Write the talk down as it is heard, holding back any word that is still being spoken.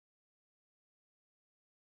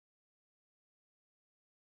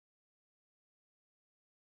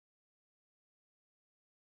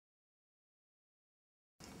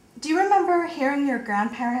Do you remember hearing your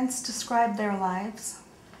grandparents describe their lives?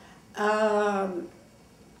 Of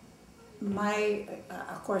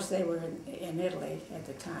course, they were in Italy at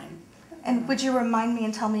the time. And would you remind me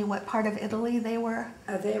and tell me what part of Italy they were?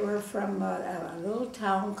 They were from a little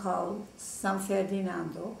town called San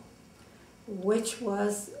Ferdinando, which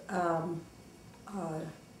was a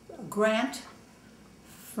grant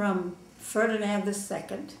from Ferdinand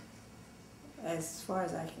II, as far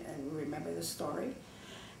as I can remember the story.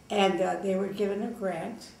 And they were given a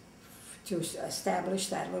grant to establish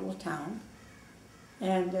that little town.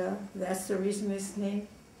 And that's the reason it's named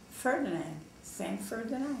Ferdinand, Saint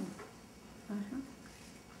Ferdinand.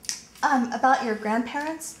 About your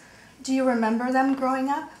grandparents, do you remember them growing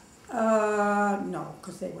up? No,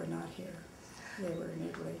 because they were not here. They were in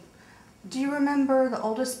Italy. Do you remember the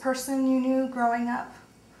oldest person you knew growing up?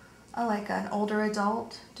 Like an older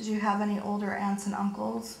adult? Did you have any older aunts and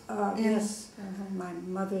uncles? Yes, my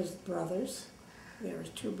mother's brothers. There were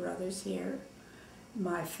 2 brothers here.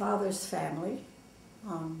 My father's family,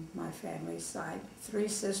 on my family's side, 3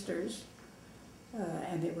 sisters,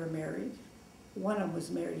 and they were married. One of them was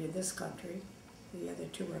married in this country. The other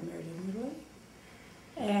 2 were married in Italy.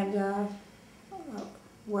 And,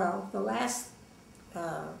 well, the last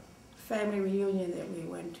family reunion that we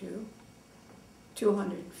went to,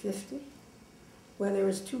 250, where there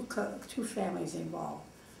was two families involved,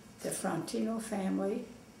 the Frontino family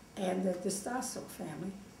and the Distasso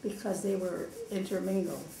family, because they were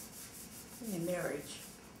intermingled in marriage.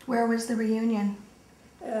 Where was the reunion?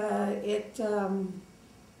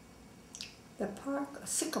 The park,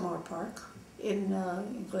 Sycamore Park in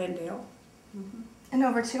Glendale. Mm-hmm. And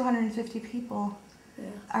over 250 people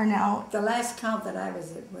are now. The last count that I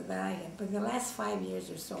had, but the last 5 years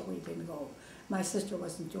or so we didn't go. My sister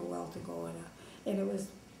wasn't too well to go, and it was,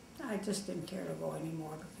 I just didn't care to go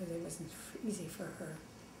anymore because it wasn't easy for her.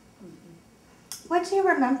 Mm-hmm. What do you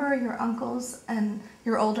remember your uncles and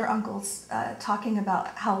your older uncles talking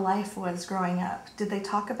about how life was growing up? Did they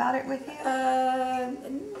talk about it with you?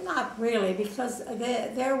 Not really, because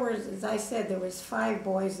there was, as I said, there was 5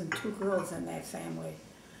 boys and 2 girls in that family.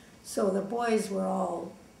 So the boys were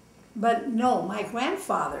all, but no, my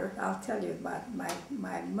grandfather, I'll tell you about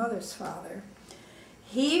my mother's father.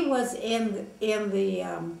 He was in the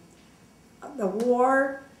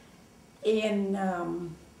war in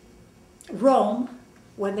Rome,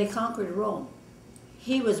 when they conquered Rome.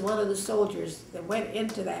 He was one of the soldiers that went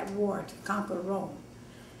into that war to conquer Rome.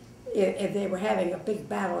 And they were having a big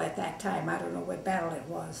battle at that time. I don't know what battle it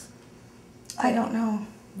was. I don't know.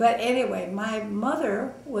 But anyway, my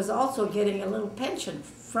mother was also getting a little pension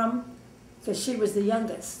from, because she was the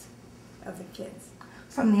youngest of the kids.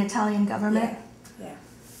 From the Italian government? Yeah.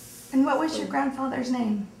 And what was your grandfather's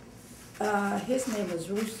name? His name was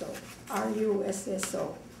Russo,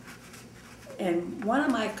 R-U-S-S-O. And one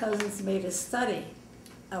of my cousins made a study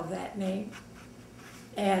of that name,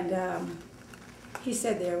 and he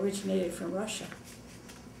said they originated from Russia.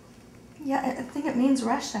 Yeah, I think it means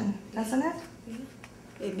Russian, doesn't it? Yeah.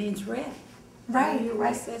 It means red. Right,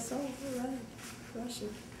 R-U-S-S-O, right,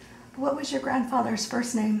 Russian. What was your grandfather's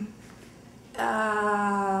first name?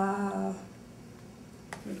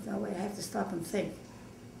 No way, I have to stop and think.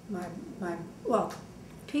 Well,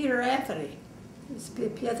 Peter Anthony. It's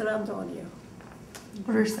Pietro Antonio.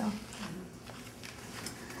 Russo.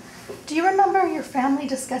 Do you remember your family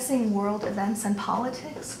discussing world events and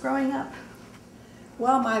politics growing up?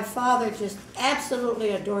 Well, my father just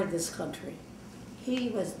absolutely adored this country.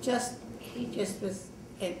 He just was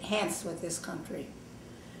enhanced with this country.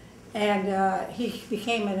 And he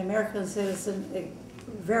became an American citizen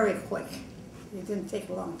very quick. It didn't take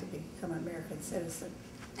long to become an American citizen.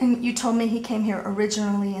 And you told me he came here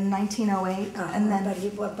originally in 1908, and then. I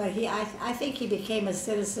think he became a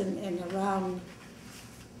citizen in around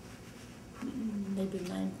maybe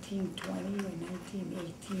 1920 or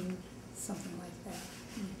 1918, something like that.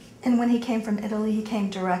 And when he came from Italy, he came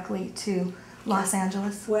directly to Los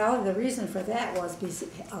Angeles? Well, the reason for that was because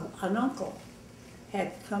an uncle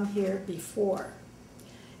had come here before.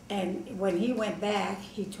 And when he went back,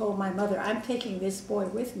 he told my mother, I'm taking this boy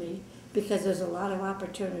with me because there's a lot of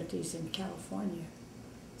opportunities in California.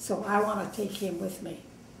 So I want to take him with me.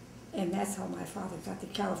 And that's how my father got to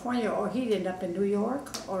California, or he'd end up in New York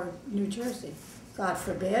or New Jersey. God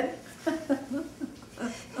forbid.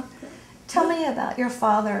 Tell me about your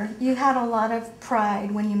father. You had a lot of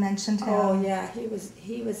pride when you mentioned him. Oh yeah, he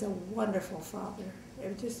was a wonderful father.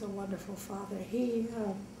 It was just a wonderful father. He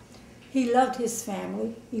loved his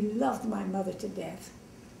family. He loved my mother to death.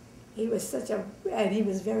 He was and he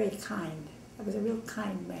was very kind. He was a real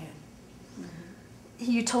kind man.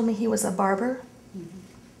 Mm-hmm. You told me he was a barber? Mm-hmm.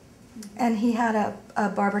 And he had a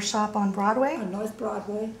barber shop on Broadway? On North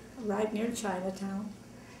Broadway, right near Chinatown.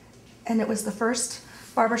 And it was the first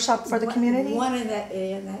barber shop for the community? One in that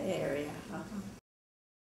area. Uh-huh.